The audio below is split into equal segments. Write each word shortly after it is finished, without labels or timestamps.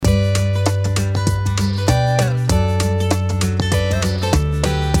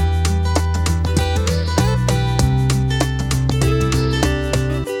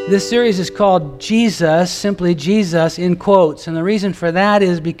This series is called Jesus, simply Jesus in quotes. And the reason for that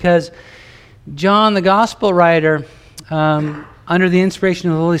is because John, the gospel writer, under the inspiration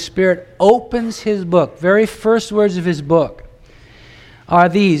of the Holy Spirit, opens his book. Very first words of his book are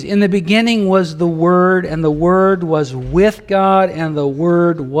these: in the beginning was the Word, and the Word was with God, and the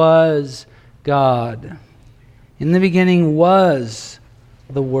Word was God. In the beginning was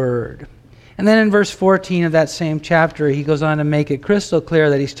the Word. And then in verse 14 of that same chapter, he goes on to make it crystal clear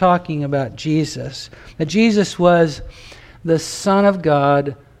that he's talking about Jesus. That Jesus was the Son of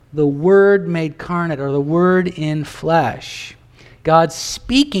God, the Word made carnate, or the Word in flesh. God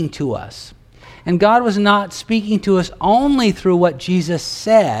speaking to us. And God was not speaking to us only through what Jesus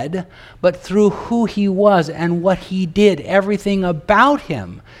said, but through who He was and what He did. Everything about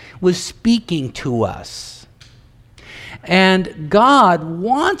Him was speaking to us. And God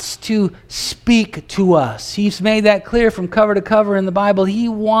wants to speak to us. He's made that clear from cover to cover in the Bible. He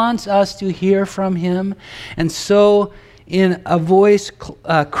wants us to hear from Him. And so, in a voice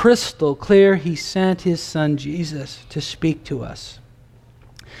crystal clear, He sent His Son Jesus to speak to us.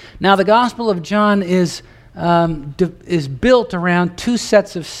 Now, the Gospel of John is built around two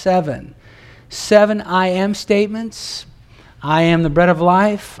sets of seven. 7 I am statements. I am the bread of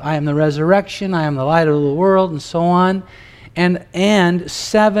life, I am the resurrection, I am the light of the world, and so on. And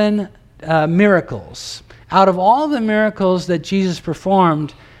 7 miracles. Out of all the miracles that Jesus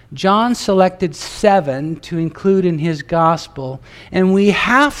performed, John selected 7 to include in his gospel. And we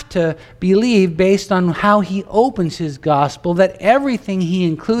have to believe, based on how he opens his gospel, that everything he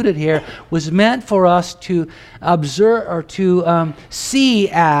included here was meant for us to observe or to see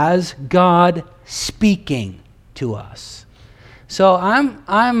as God speaking to us. So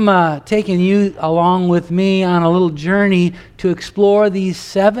I'm taking you along with me on a little journey to explore these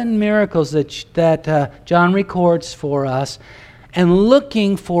 7 miracles that John records for us, and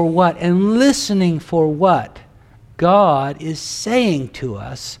looking for what and listening for what God is saying to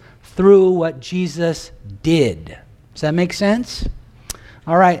us through what Jesus did. Does that make sense?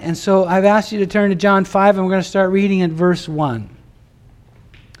 All right, and so I've asked you to turn to John 5, and we're going to start reading at verse 1.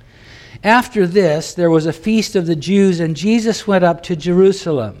 After this, there was a feast of the Jews, and Jesus went up to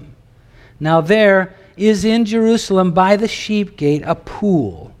Jerusalem. Now there is in Jerusalem by the sheep gate a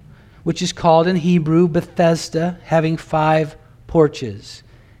pool, which is called in Hebrew Bethesda, having 5 porches.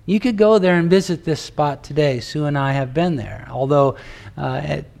 You could go there and visit this spot today. Sue and I have been there. Although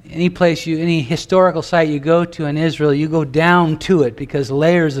at any historical site you go to in Israel, you go down to it because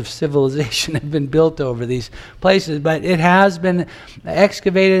layers of civilization have been built over these places. But it has been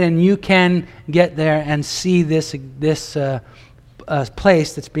excavated, and you can get there and see this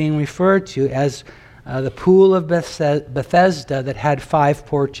place that's being referred to as the pool of Bethesda that had 5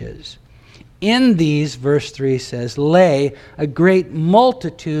 porches. In these, verse 3 says, lay a great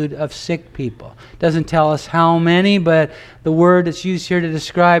multitude of sick people. Doesn't tell us how many, but the word that's used here to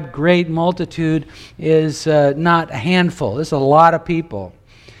describe great multitude is not a handful. There's a lot of people.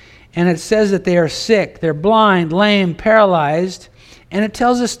 And it says that they are sick. They're blind, lame, paralyzed. And it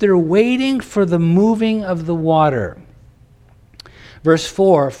tells us they're waiting for the moving of the water. Verse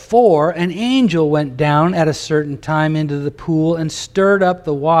 4, for an angel went down at a certain time into the pool and stirred up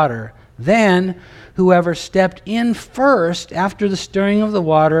the water. Then whoever stepped in first after the stirring of the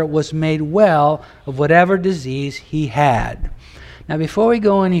water was made well of whatever disease he had. Now, before we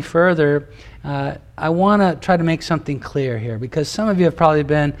go any further, I want to try to make something clear here, because some of you have probably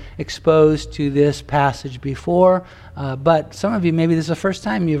been exposed to this passage before, but some of you, maybe this is the first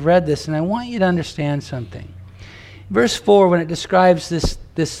time you've read this, and I want you to understand something. Verse 4, when it describes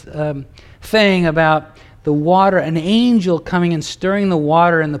this thing about the water, an angel coming and stirring the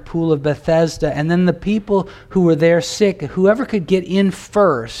water in the pool of Bethesda, and then the people who were there sick, whoever could get in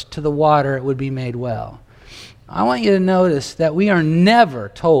first to the water would be made well. I want you to notice that we are never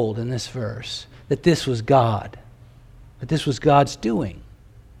told in this verse that this was God, that this was God's doing.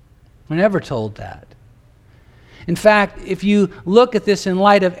 We're never told that. In fact, if you look at this in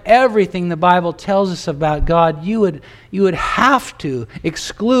light of everything the Bible tells us about God, you would have to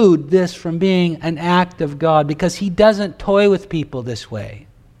exclude this from being an act of God, because He doesn't toy with people this way.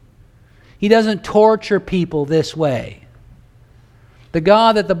 He doesn't torture people this way. The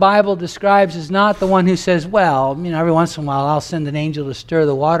God that the Bible describes is not the one who says, well, every once in a while I'll send an angel to stir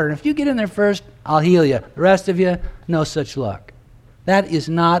the water, and if you get in there first, I'll heal you. The rest of you, no such luck. That is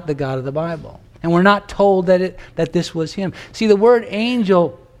not the God of the Bible. And we're not told that this was Him. See, the word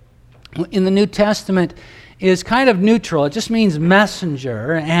angel in the New Testament is kind of neutral. It just means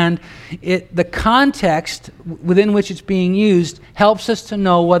messenger, and the context within which it's being used helps us to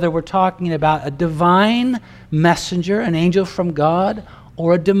know whether we're talking about a divine messenger, an angel from God,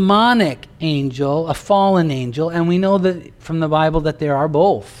 or a demonic angel, a fallen angel, and we know that from the Bible that there are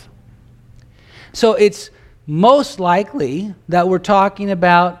both. So it's most likely that we're talking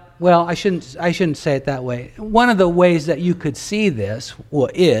about, well, I shouldn't say it that way. One of the ways that you could see this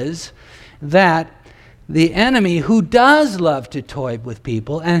is that the enemy, who does love to toy with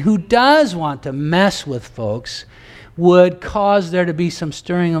people and who does want to mess with folks, would cause there to be some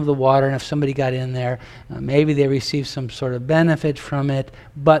stirring of the water, and if somebody got in there, maybe they receive some sort of benefit from it.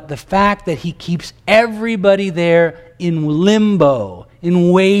 But the fact that he keeps everybody there in limbo,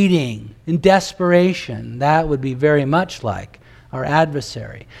 in waiting, in desperation, that would be very much like our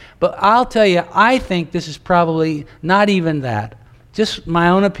adversary. But I'll tell you, I think this is probably not even that. Just my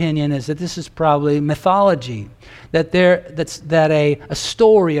own opinion is that this is probably mythology, that a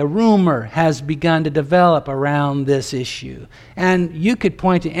story, a rumor has begun to develop around this issue. And you could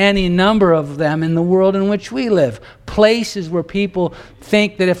point to any number of them in the world in which we live. Places where people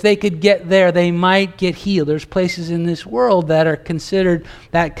think that if they could get there, they might get healed. There's places in this world that are considered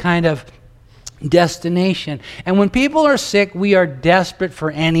that kind of destination. And when people are sick, we are desperate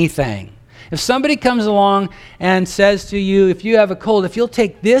for anything. If somebody comes along and says to you, if you have a cold, if you'll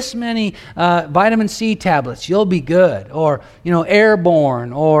take this many vitamin C tablets, you'll be good. Or,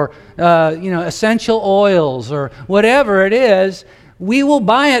 airborne, or, essential oils, or whatever it is, we will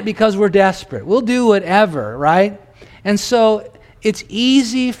buy it because we're desperate. We'll do whatever, right? And so it's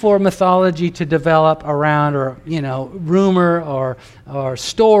easy for mythology to develop around, or, rumor or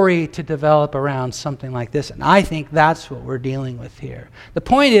story to develop around something like this. And I think that's what we're dealing with here. The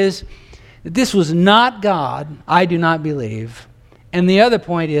point is, this was not God, I do not believe. And the other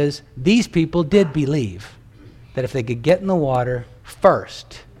point is, these people did believe that if they could get in the water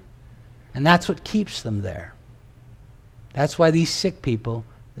first, and that's what keeps them there. That's why these sick people,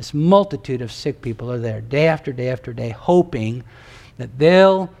 this multitude of sick people are there day after day after day, hoping that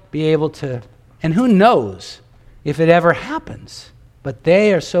they'll be able to, and who knows if it ever happens, but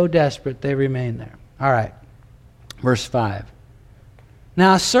they are so desperate they remain there. All right, verse 5.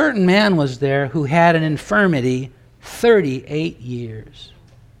 Now a certain man was there who had an infirmity 38 years.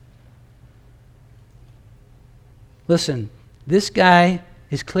 Listen, this guy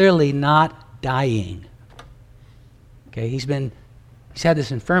is clearly not dying. Okay, he's had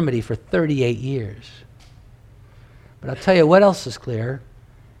this infirmity for 38 years. But I'll tell you what else is clear.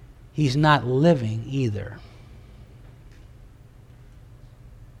 He's not living either.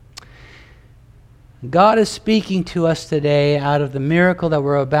 God is speaking to us today out of the miracle that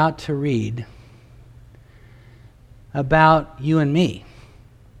we're about to read about you and me.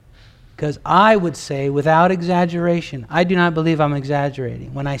 Because I would say, without exaggeration, I do not believe I'm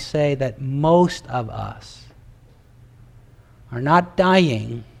exaggerating when I say that most of us are not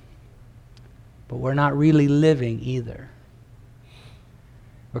dying, but we're not really living either.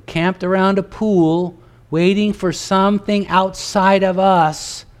 We're camped around a pool waiting for something outside of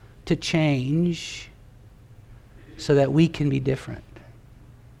us to change so that we can be different.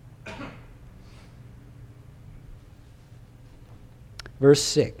 Verse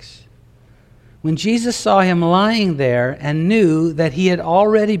 6. When Jesus saw him lying there and knew that he had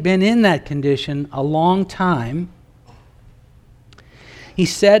already been in that condition a long time, he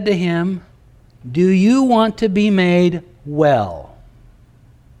said to him, "Do you want to be made well?"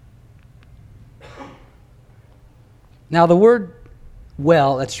 Now the word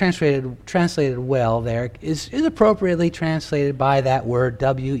well, that's translated well there, is appropriately translated by that word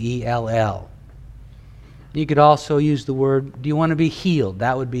W-E-L-L. You could also use the word, do you want to be healed?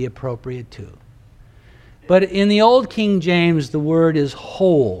 That would be appropriate too. But in the Old King James, the word is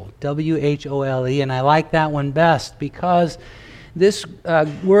whole, W-H-O-L-E, and I like that one best because this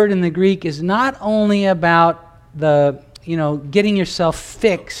word in the Greek is not only about getting yourself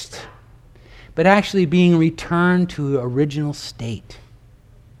fixed, but actually being returned to original state.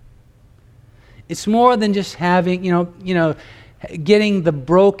 It's more than just having, getting the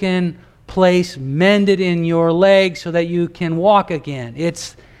broken place mended in your leg so that you can walk again.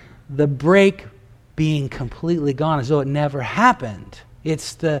 It's the break being completely gone as though it never happened.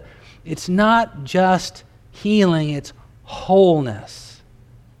 It's not just healing, it's wholeness.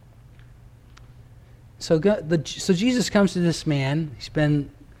 So Jesus comes to this man. He's been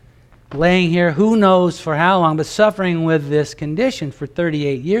laying here, who knows for how long, but suffering with this condition for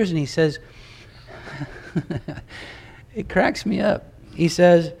 38 years, and he says, it cracks me up. He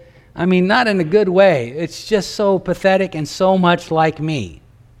says, not in a good way. It's just so pathetic and so much like me.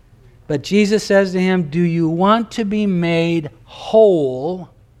 But Jesus says to him, "Do you want to be made whole?"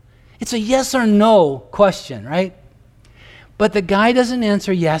 It's a yes or no question, right? But the guy doesn't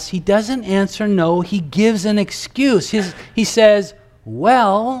answer yes. He doesn't answer no. He gives an excuse. He says,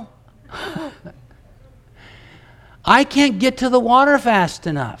 well, I can't get to the water fast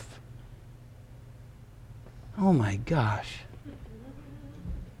enough. Oh my gosh.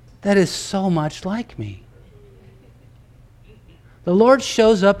 That is so much like me. The Lord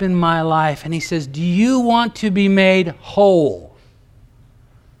shows up in my life and He says, do you want to be made whole?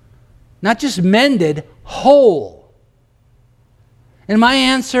 Not just mended, whole. And my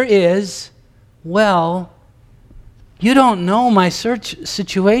answer is, well, you don't know my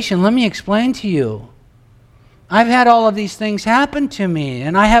situation. Let me explain to you. I've had all of these things happen to me,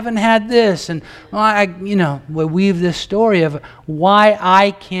 and I haven't had this. And we weave this story of why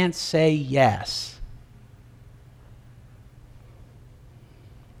I can't say yes.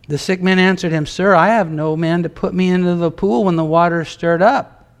 The sick man answered him, Sir, I have no man to put me into the pool when the water is stirred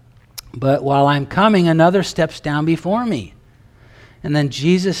up. But while I'm coming, another steps down before me. And then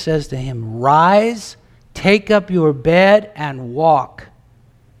Jesus says to him, Rise, take up your bed, and walk.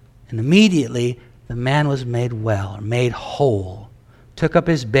 And immediately the man was made well, or made whole, took up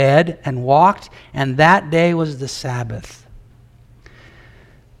his bed and walked, and that day was the Sabbath.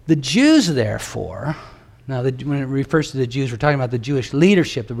 The Jews, therefore, now when it refers to the Jews, we're talking about the Jewish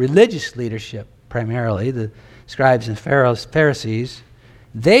leadership, the religious leadership primarily, the scribes and Pharisees.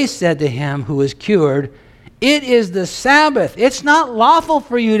 They said to him who was cured, It is the Sabbath. It's not lawful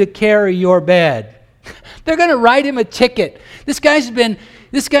for you to carry your bed. They're going to write him a ticket. This guy's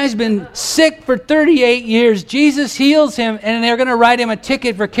been sick for 38 years. Jesus heals him, and they're going to write him a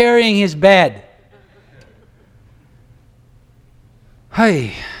ticket for carrying his bed.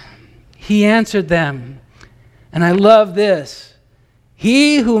 Hey, he answered them, and I love this.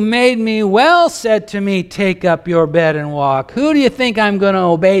 He who made me well said to me, Take up your bed and walk. Who do you think I'm going to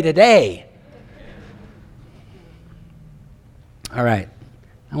obey today? All right.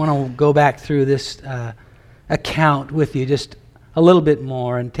 I want to go back through this account with you just a little bit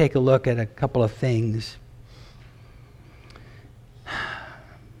more and take a look at a couple of things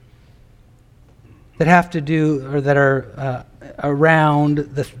that have to do, or that are around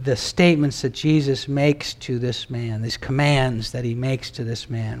the statements that Jesus makes to this man, these commands that He makes to this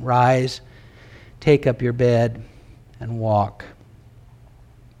man. Rise, take up your bed, and walk.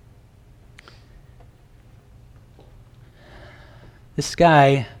 This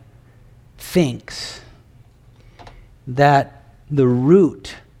guy thinks that the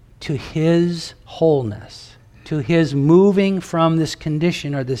route to his wholeness, to his moving from this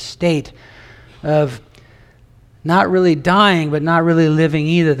condition or this state of not really dying but not really living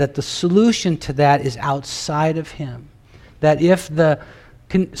either, that the solution to that is outside of him. That if the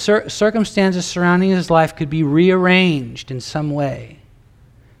circumstances surrounding his life could be rearranged in some way,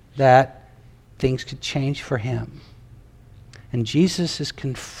 that things could change for him. And Jesus is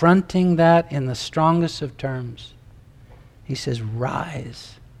confronting that in the strongest of terms. He says,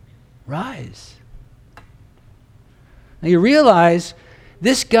 Rise, rise. Now you realize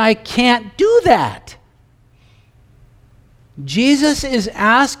this guy can't do that. Jesus is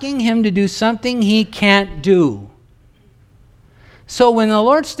asking him to do something he can't do. So when the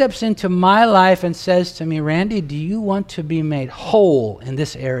Lord steps into my life and says to me, Randy, do you want to be made whole in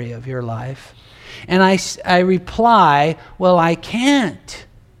this area of your life? And I reply, well, I can't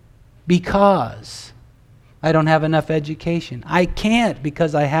because I don't have enough education. I can't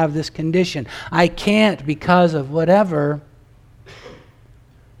because I have this condition. I can't because of whatever.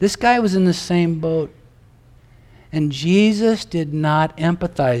 This guy was in the same boat. And Jesus did not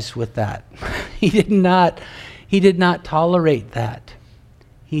empathize with that. He did not tolerate that.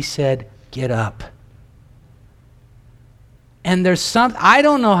 He said, get up. And there's something, I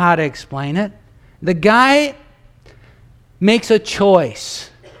don't know how to explain it. The guy makes a choice.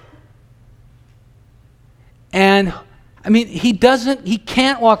 And he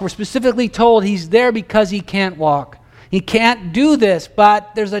can't walk. We're specifically told he's there because he can't walk. He can't do this,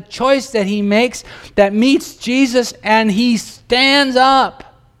 but there's a choice that he makes that meets Jesus, and he stands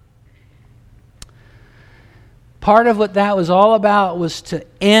up. Part of what that was all about was to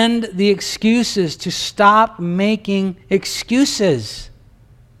end the excuses, to stop making excuses.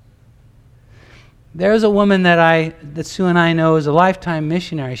 There's a woman that Sue and I know is a lifetime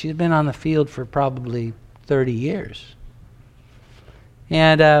missionary. She's been on the field for probably 30 years.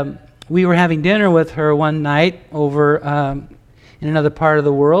 And we were having dinner with her one night over in another part of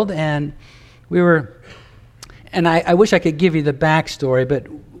the world, and I wish I could give you the backstory, but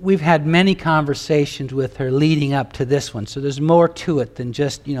we've had many conversations with her leading up to this one, so there's more to it than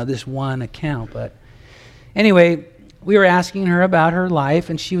just this one account. But anyway, we were asking her about her life,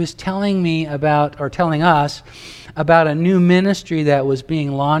 and she was telling us about a new ministry that was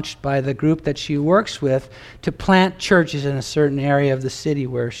being launched by the group that she works with to plant churches in a certain area of the city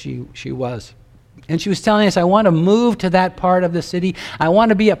where she was. And she was telling us, I want to move to that part of the city. I want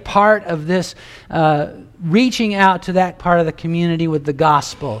to be a part of this, reaching out to that part of the community with the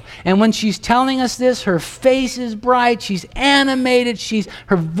gospel. And when she's telling us this, her face is bright, she's animated,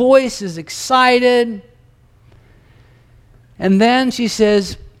 her voice is excited. And then she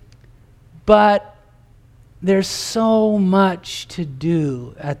says, but there's so much to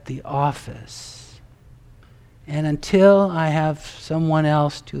do at the office. And until I have someone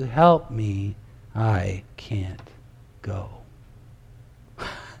else to help me, I can't go.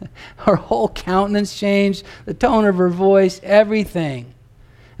 Her whole countenance changed, the tone of her voice, everything.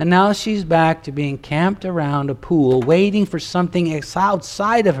 And now she's back to being camped around a pool, waiting for something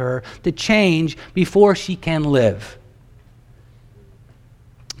outside of her to change before she can live.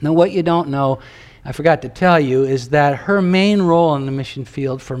 Now, what you don't know, I forgot to tell you, is that her main role in the mission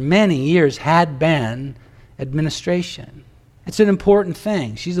field for many years had been administration. It's an important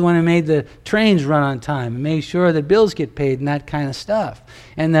thing. She's the one who made the trains run on time and made sure that bills get paid and that kind of stuff,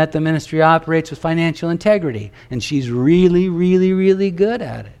 and that the ministry operates with financial integrity. And she's really, really, really good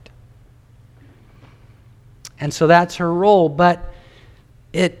at it. And so that's her role, but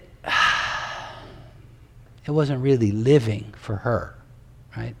it wasn't really living for her,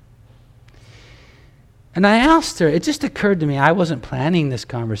 right? And I asked her, it just occurred to me, I wasn't planning this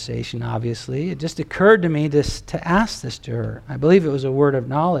conversation, obviously. It just occurred to me to ask this to her. I believe it was a word of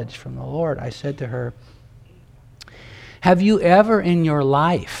knowledge from the Lord. I said to her, have you ever in your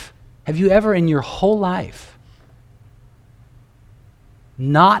whole life,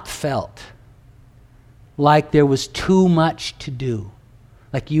 not felt like there was too much to do?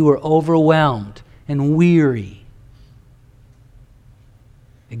 Like you were overwhelmed and weary,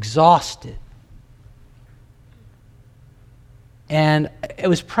 exhausted? And it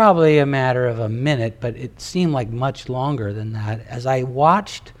was probably a matter of a minute, but it seemed like much longer than that as I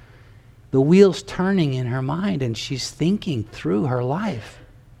watched the wheels turning in her mind and she's thinking through her life.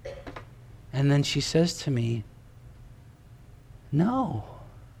 And then she says to me, no.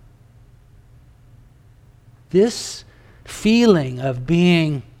 This feeling of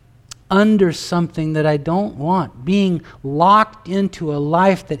being under something that I don't want, being locked into a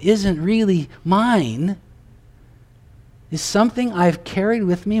life that isn't really mine, is something I've carried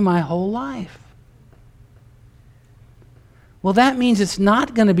with me my whole life. Well, that means it's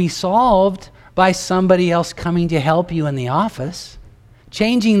not going to be solved by somebody else coming to help you in the office.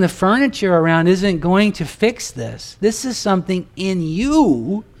 Changing the furniture around isn't going to fix this. This is something in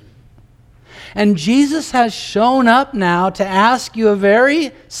you. And Jesus has shown up now to ask you a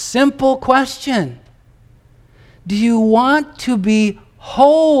very simple question. Do you want to be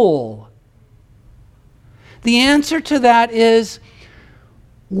whole? The answer to that is,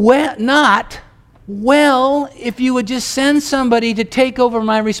 if you would just send somebody to take over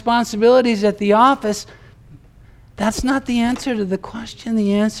my responsibilities at the office. That's not the answer to the question.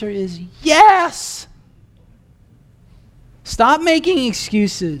 The answer is yes. Stop making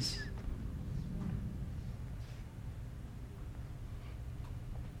excuses.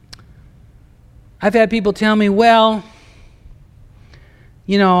 I've had people tell me,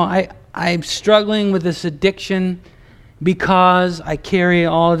 I'm struggling with this addiction because I carry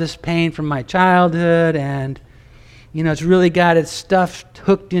all of this pain from my childhood, and it's really got its stuff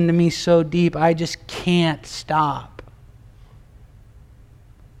hooked into me so deep, I just can't stop.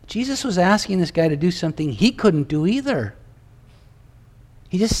 Jesus was asking this guy to do something he couldn't do either.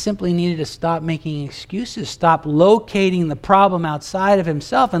 He just simply needed to stop making excuses, stop locating the problem outside of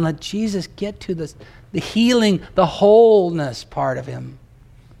himself, and let Jesus get to the healing, the wholeness part of him.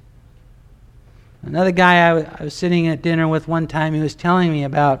 Another guy I was sitting at dinner with one time, he was telling me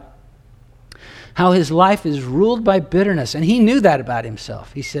about how his life is ruled by bitterness. And he knew that about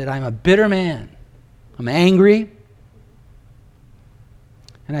himself. He said, I'm a bitter man. I'm angry.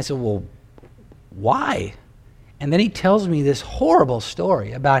 And I said, well, why? And then he tells me this horrible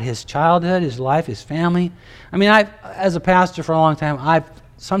story about his childhood, his life, his family. I mean, as a pastor for a long time,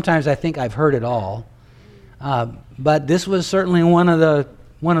 sometimes I think I've heard it all. But this was certainly one of those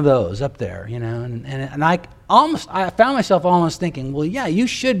up there, and I found myself almost thinking, well, yeah, you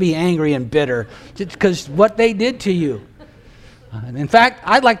should be angry and bitter because what they did to you. In fact,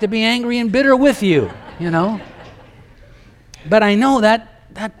 I'd like to be angry and bitter with you, But I know that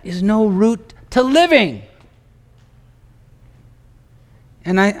is no route to living.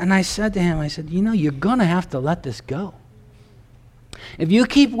 And I said to him, you're going to have to let this go. If you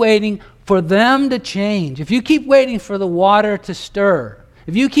keep waiting for them to change, if you keep waiting for the water to stir,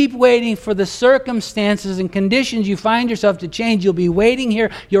 if you keep waiting for the circumstances and conditions you find yourself to change, you'll be waiting here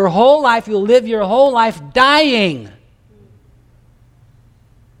your whole life. You'll live your whole life dying.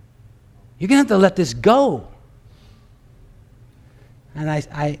 You're going to have to let this go. And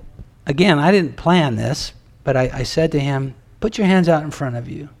I didn't plan this, but I said to him, put your hands out in front of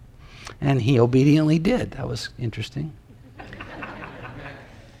you. And he obediently did. That was interesting.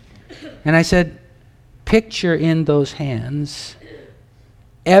 And I said, picture in those hands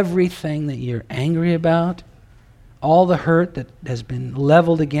everything that you're angry about, all the hurt that has been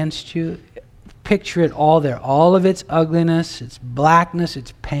leveled against you. Picture it all there, all of its ugliness, its blackness,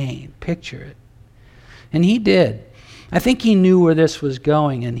 its pain. Picture it. And he did. I think he knew where this was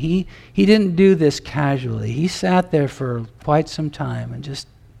going, and he didn't do this casually. He sat there for quite some time and just...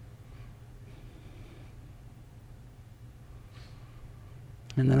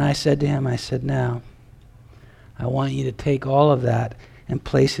 And then I said to him, now, I want you to take all of that and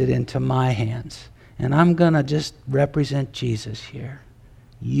place it into my hands. And I'm going to just represent Jesus here.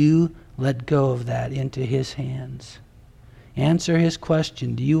 You let go of that into his hands. Answer his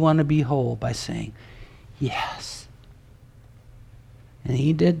question, do you want to be whole? By saying, yes. And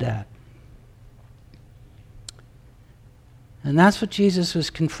he did that. And that's what Jesus was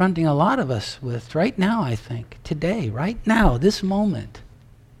confronting a lot of us with right now, I think. Today, right now, this moment.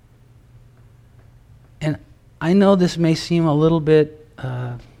 And I know this may seem a little bit,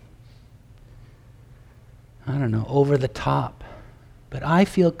 over the top. But I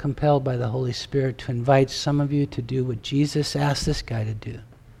feel compelled by the Holy Spirit to invite some of you to do what Jesus asked this guy to do.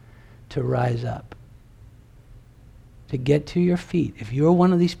 To rise up. To get to your feet. If you're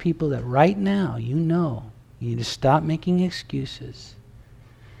one of these people that right now, you need to stop making excuses.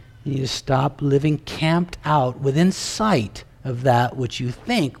 You need to stop living camped out within sight of that which you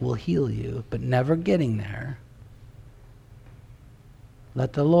think will heal you, but never getting there.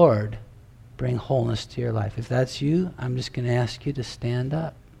 Let the Lord bring wholeness to your life. If that's you, I'm just going to ask you to stand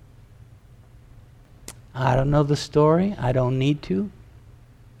up. I don't know the story. I don't need to.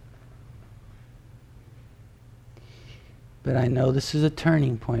 But I know this is a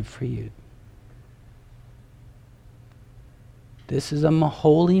turning point for you. This is a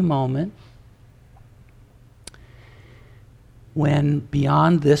holy moment when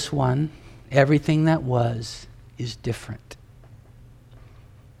beyond this one, everything that was is different.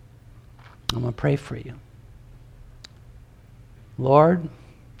 I'm going to pray for you. Lord,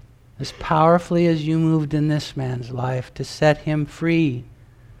 as powerfully as you moved in this man's life to set him free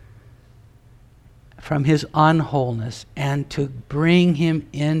from his unwholeness and to bring him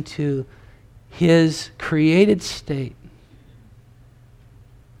into his created state,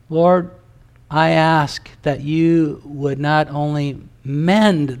 Lord, I ask that you would not only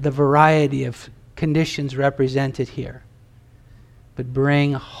mend the variety of conditions represented here, but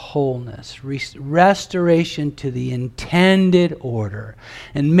bring wholeness, restoration to the intended order.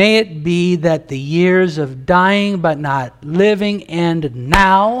 And may it be that the years of dying but not living end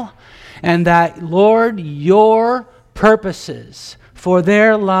now, and that, Lord, your purposes for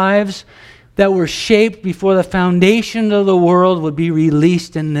their lives that were shaped before the foundation of the world would be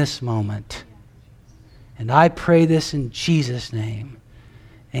released in this moment. And I pray this in Jesus' name.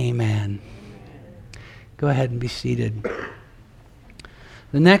 Amen. Go ahead and be seated.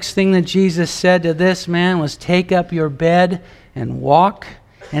 The next thing that Jesus said to this man was, take up your bed and walk.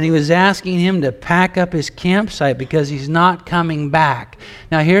 And he was asking him to pack up his campsite because he's not coming back.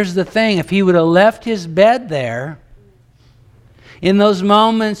 Now here's the thing. If he would have left his bed there, in those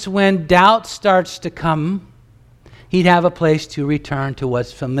moments when doubt starts to come, he'd have a place to return to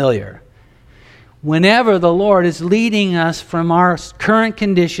what's familiar. Whenever the Lord is leading us from our current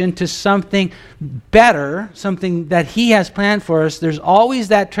condition to something better, something that he has planned for us, there's always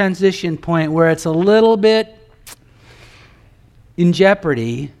that transition point where it's a little bit in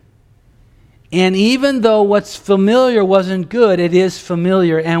jeopardy. And even though what's familiar wasn't good, it is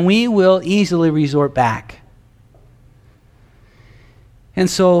familiar, and we will easily resort back. And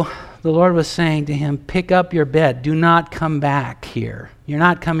so the Lord was saying to him, pick up your bed. Do not come back here. You're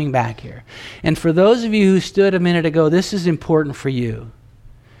not coming back here. And for those of you who stood a minute ago, this is important for you.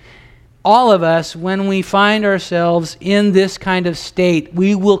 All of us, when we find ourselves in this kind of state,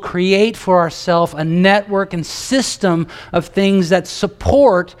 we will create for ourselves a network and system of things that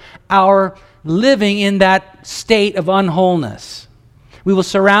support our living in that state of unwholeness. We will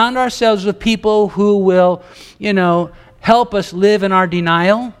surround ourselves with people who will, help us live in our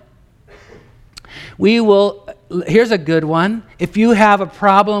denial. Here's a good one. If you have a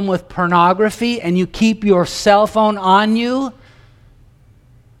problem with pornography and you keep your cell phone on you,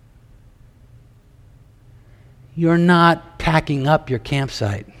 you're not packing up your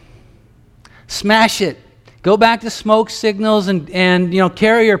campsite. Smash it. Go back to smoke signals and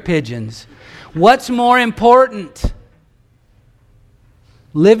carrier pigeons. What's more important?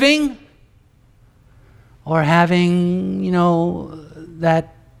 Living or having,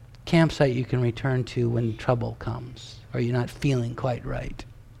 that campsite you can return to when trouble comes or you're not feeling quite right?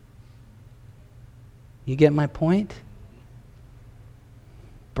 You get my point?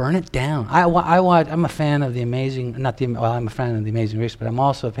 Burn it down. I'm a fan of I'm a fan of The Amazing Race, but I'm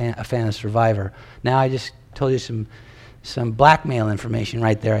also a fan of Survivor. Now I just told you some blackmail information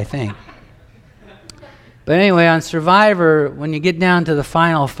right there, I think. But anyway, on Survivor, when you get down to the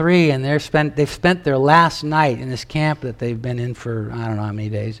final three and they've spent their last night in this camp that they've been in for I don't know how many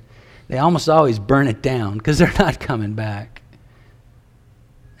days, they almost always burn it down because they're not coming back.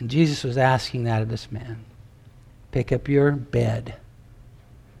 And Jesus was asking that of this man. Pick up your bed.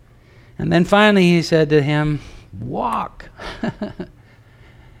 And then finally he said to him, walk.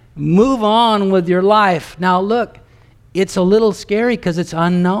 Move on with your life. Now look, it's a little scary because it's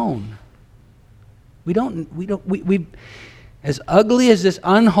unknown. We as ugly as this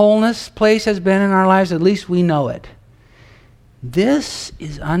unwholeness place has been in our lives, at least we know it. This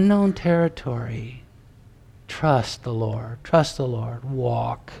is unknown territory. Trust the Lord. Trust the Lord.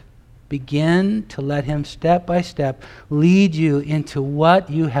 Walk. Begin to let him step by step lead you into what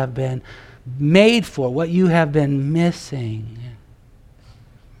you have been made for, what you have been missing.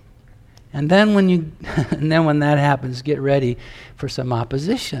 And then when that happens, get ready for some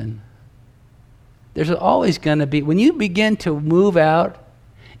opposition. There's always going to be, when you begin to move out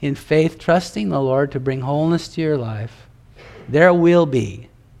in faith, trusting the Lord to bring wholeness to your life, there will be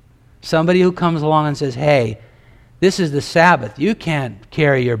somebody who comes along and says, hey, this is the Sabbath. You can't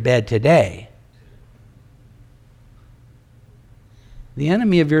carry your bed today. The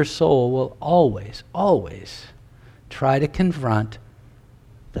enemy of your soul will always, always try to confront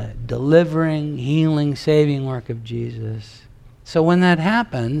the delivering, healing, saving work of Jesus. So when that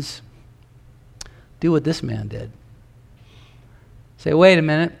happens, do what this man did. Say, wait a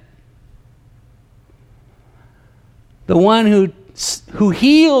minute. The one who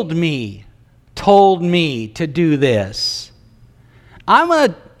healed me told me to do this. I'm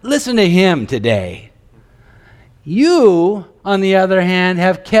going to listen to him today. You, on the other hand,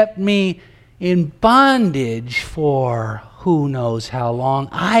 have kept me in bondage for who knows how long.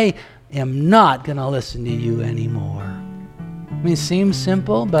 I am not going to listen to you anymore. I mean, it seems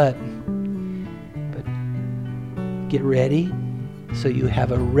simple, but get ready so you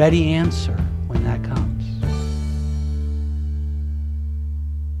have a ready answer when that comes.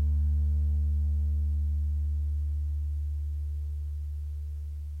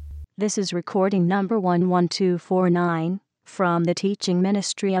 This is recording number 11249 from the teaching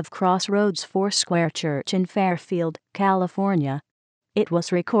ministry of Crossroads Foursquare Church in Fairfield, California. It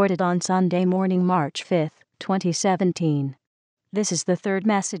was recorded on Sunday morning, March 5, 2017. This is the third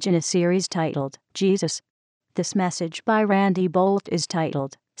message in a series titled, Jesus. This message by Randy Boldt is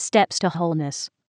titled, Steps to Wholeness.